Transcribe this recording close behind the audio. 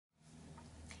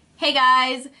Hey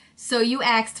guys, so you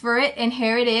asked for it and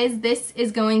here it is. This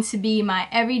is going to be my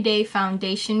everyday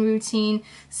foundation routine,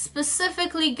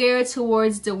 specifically geared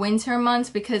towards the winter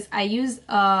months because I use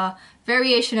a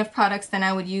variation of products than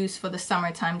I would use for the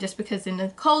summertime, just because in the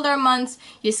colder months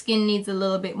your skin needs a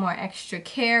little bit more extra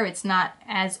care. It's not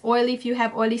as oily if you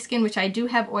have oily skin, which I do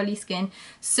have oily skin,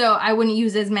 so I wouldn't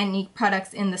use as many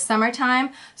products in the summertime.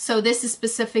 So this is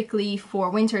specifically for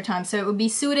winter time, so it would be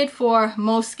suited for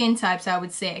most skin types, I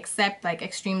would say, except like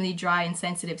extremely dry and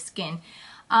sensitive skin.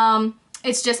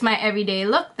 It's just my everyday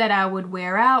look that I would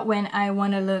wear out when I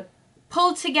want to look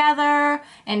pulled together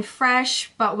and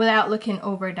fresh, but without looking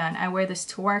overdone. I wear this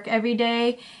to work every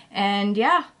day, and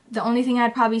yeah, the only thing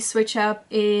I'd probably switch up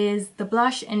is the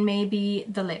blush and maybe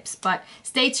the lips. But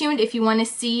stay tuned if you want to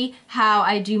see how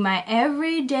I do my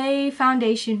everyday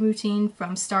foundation routine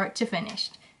from start to finish.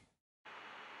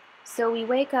 So we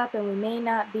wake up and we may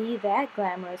not be that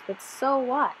glamorous, but so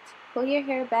what? Pull your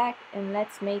hair back and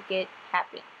let's make it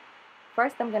happen.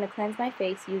 First, I'm going to cleanse my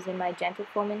face using my Gentle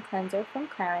Foaming Cleanser from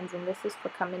Clarins, and this is for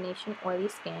combination oily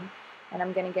skin. And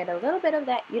I'm going to get a little bit of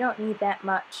that. You don't need that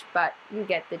much, but you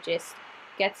get the gist.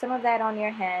 Get some of that on your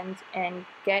hands and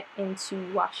get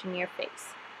into washing your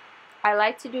face. I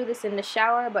like to do this in the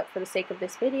shower, but for the sake of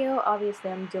this video,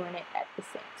 obviously I'm doing it at the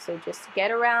sink. So just get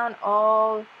around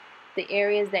all the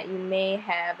areas that you may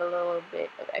have a little bit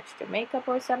of extra makeup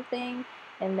or something,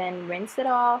 and then rinse it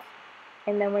off.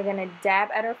 And then we're going to dab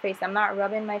at our face. I'm not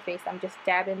rubbing my face, I'm just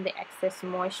dabbing the excess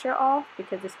moisture off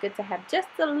because it's good to have just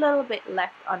a little bit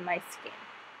left on my skin.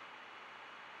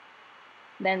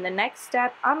 Then the next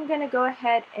step, I'm going to go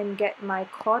ahead and get my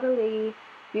CAUDALIE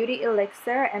Beauty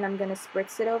Elixir, and I'm going to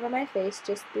spritz it over my face,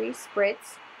 just 3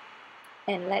 spritz,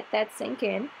 and let that sink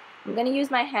in. I'm going to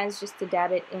use my hands just to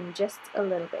dab it in just a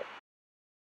little bit.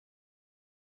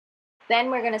 Then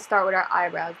we're going to start with our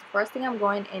eyebrows. The first thing I'm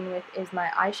going in with is my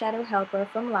eyeshadow helper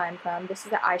from Lime Crumb. This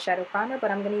is the eyeshadow primer, but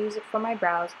I'm going to use it for my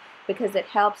brows because it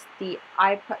helps the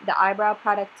eyebrow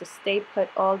product to stay put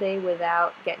all day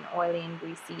without getting oily and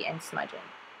greasy and smudging.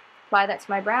 Apply that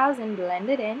to my brows and blend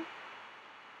it in.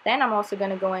 Then I'm also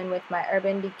going to go in with my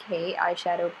Urban Decay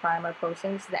eyeshadow primer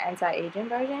potion. This is the anti-aging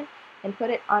version, and put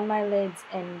it on my lids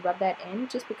and rub that in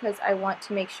just because I want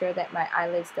to make sure that my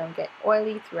eyelids don't get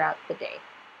oily throughout the day.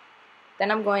 Then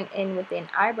I'm going in with an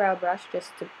eyebrow brush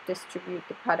just to distribute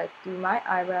the product through my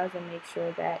eyebrows and make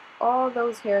sure that all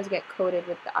those hairs get coated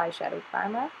with the eyeshadow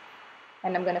primer.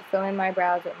 And I'm going to fill in my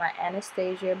brows with my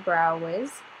Anastasia Brow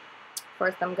Wiz.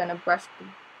 First I'm going to brush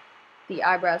the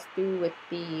eyebrows through with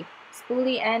the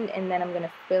spoolie end, and then I'm going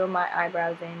to fill my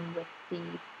eyebrows in with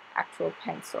the actual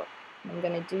pencil. I'm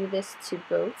going to do this to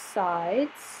both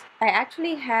sides. I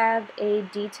actually have a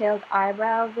detailed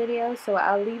eyebrow video, so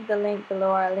I'll leave the link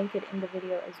below. I'll link it in the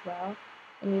video as well.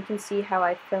 And you can see how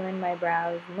I fill in my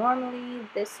brows. Normally,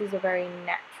 this is a very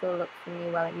natural look for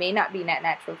me. Well, it may not be that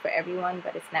natural for everyone,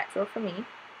 but it's natural for me.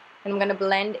 And I'm going to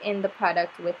blend in the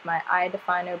product with my eye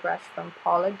definer brush from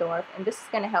Paula Dorf. And this is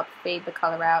going to help fade the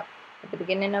color out at the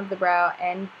beginning of the brow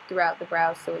and throughout the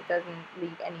brow so it doesn't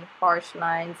leave any harsh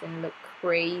lines and look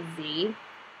crazy.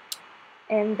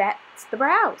 And that's the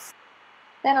brows.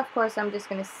 Then of course I'm just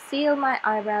going to seal my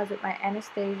eyebrows with my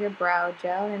Anastasia Brow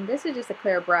Gel, and this is just a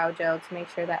clear brow gel to make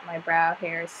sure that my brow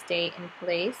hairs stay in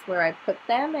place where I put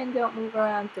them and don't move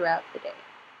around throughout the day.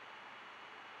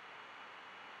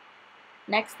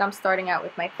 Next, I'm starting out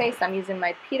with my face. I'm using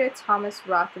my Peter Thomas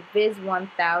Roth Viz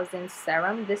 1000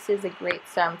 serum. This is a great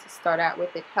serum to start out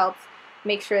with. It helps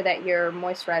make sure that your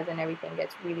moisturizer and everything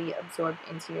gets really absorbed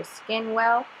into your skin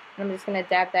well. And I'm just going to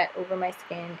dab that over my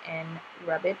skin and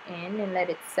rub it in and let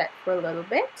it set for a little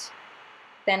bit.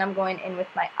 Then I'm going in with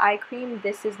my eye cream.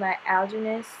 This is my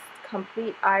Algenist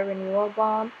Complete Eye Renewal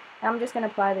Balm. I'm just going to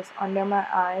apply this under my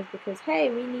eyes because, hey,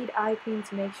 we need eye cream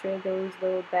to make sure those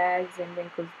little bags and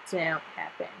wrinkles don't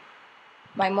happen.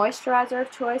 My moisturizer of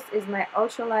choice is my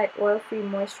Ultra-Lite Oil-Free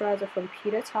Moisturizer from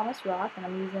Peter Thomas Roth, and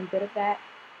I'm using a bit of that.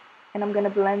 And I'm going to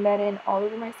blend that in all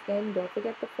over my skin. Don't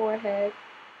forget the forehead.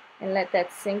 And let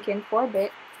that sink in for a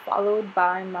bit, followed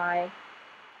by my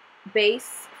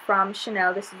base from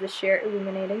Chanel. This is the Sheer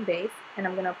Illuminating Base, and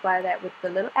I'm going to apply that with the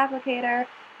little applicator.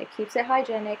 It keeps it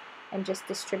hygienic, and just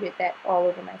distribute that all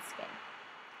over my skin.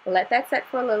 Let that set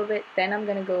for a little bit. Then I'm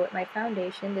going to go with my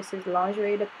foundation. This is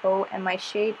Lingerie de Peau, and my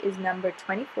shade is number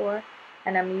 24,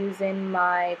 and I'm using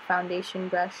my foundation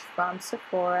brush from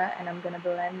Sephora, and I'm going to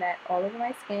blend that all over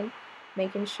my skin,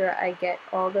 making sure I get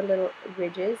all the little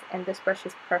ridges, and this brush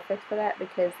is perfect for that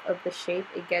because of the shape.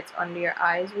 It gets under your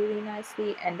eyes really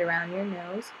nicely and around your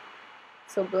nose.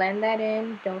 So blend that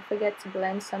in. Don't forget to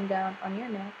blend some down on your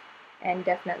neck, and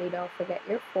definitely don't forget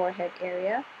your forehead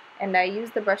area. And I use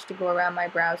the brush to go around my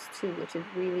brows too, which is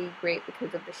really great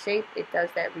because of the shape. It does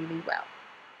that really well.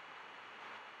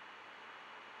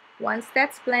 Once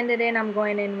that's blended in, I'm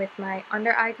going in with my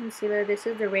under eye concealer. This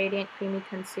is the Radiant Creamy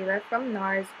Concealer from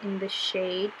NARS in the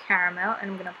shade Caramel,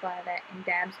 and I'm going to apply that in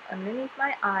dabs underneath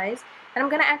my eyes. And I'm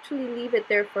going to actually leave it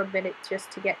there for a bit just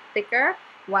to get thicker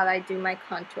while I do my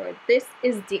contour. This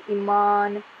is the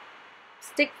IMAN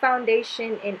Stick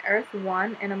Foundation in Earth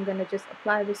 1, and I'm going to just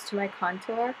apply this to my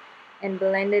contour and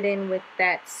blend it in with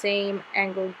that same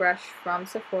angled brush from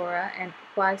Sephora, and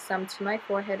apply some to my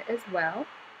forehead as well,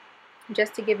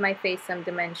 just to give my face some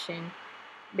dimension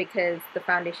because the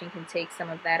foundation can take some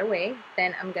of that away.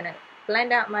 Then I'm going to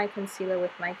blend out my concealer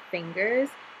with my fingers.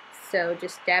 So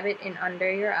just dab it in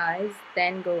under your eyes,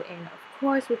 then go in, of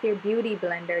course, with your beauty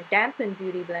blender, dampened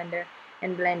beauty blender,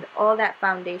 and blend all that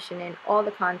foundation in, all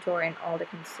the contour and all the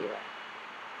concealer.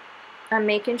 I'm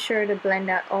making sure to blend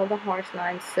out all the harsh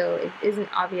lines so it isn't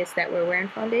obvious that we're wearing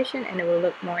foundation and it will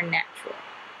look more natural.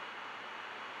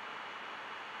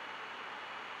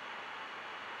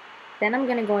 Then I'm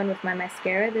going to go in with my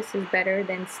mascara. This is Better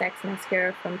Than Sex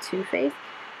mascara from Too Faced.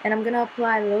 And I'm going to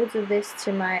apply loads of this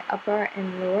to my upper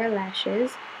and lower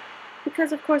lashes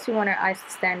because of course we want our eyes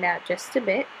to stand out just a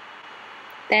bit.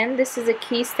 Then this is a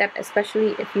key step,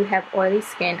 especially if you have oily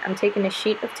skin. I'm taking a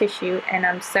sheet of tissue and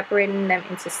I'm separating them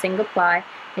into single ply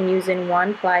and using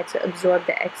one ply to absorb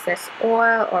the excess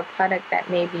oil or product that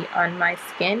may be on my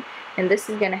skin. And this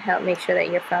is going to help make sure that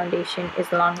your foundation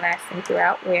is long lasting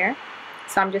throughout wear.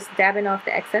 So I'm just dabbing off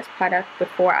the excess product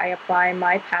before I apply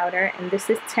my powder, and this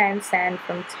is Tan Sand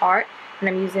from Tarte, and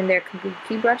I'm using their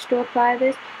Kabuki brush to apply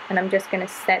this, and I'm just going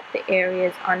to set the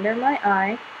areas under my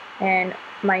eye and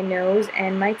my nose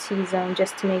and my T-zone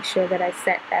just to make sure that I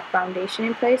set that foundation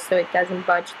in place so it doesn't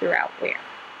budge throughout wear.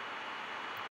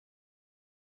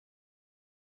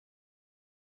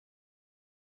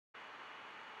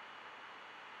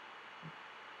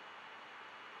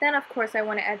 Then of course I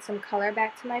want to add some color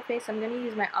back to my face. I'm going to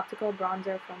use my Optical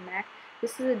Bronzer from MAC.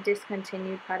 This is a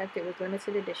discontinued product. It was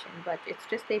limited edition, but it's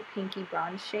just a pinky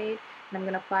bronze shade. And I'm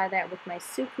going to apply that with my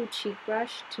Suku cheek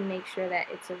brush to make sure that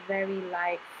it's a very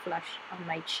light flush on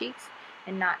my cheeks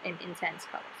and not an intense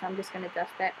color. So I'm just going to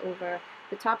dust that over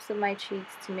the tops of my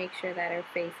cheeks to make sure that her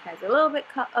face has a little bit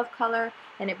of color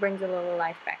and it brings a little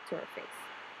life back to her face.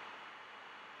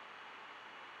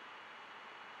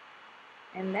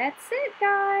 And that's it,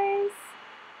 guys.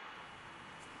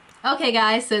 Okay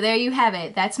guys, so there you have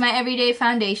it. That's my everyday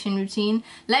foundation routine.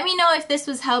 Let me know if this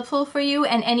was helpful for you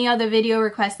and any other video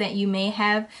requests that you may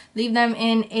have. Leave them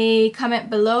in a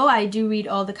comment below. I do read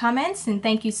all the comments, and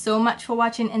thank you so much for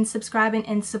watching and subscribing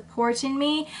and supporting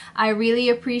me. I really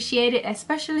appreciate it,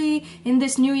 especially in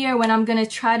this new year when I'm gonna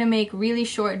try to make really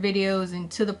short videos and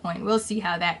to the point. We'll see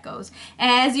how that goes.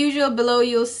 As usual, below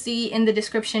you'll see in the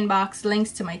description box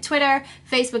links to my Twitter,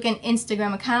 Facebook, and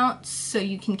Instagram accounts so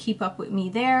you can keep up with me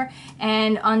there.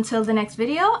 And until the next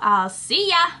video, I'll see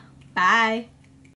ya. Bye.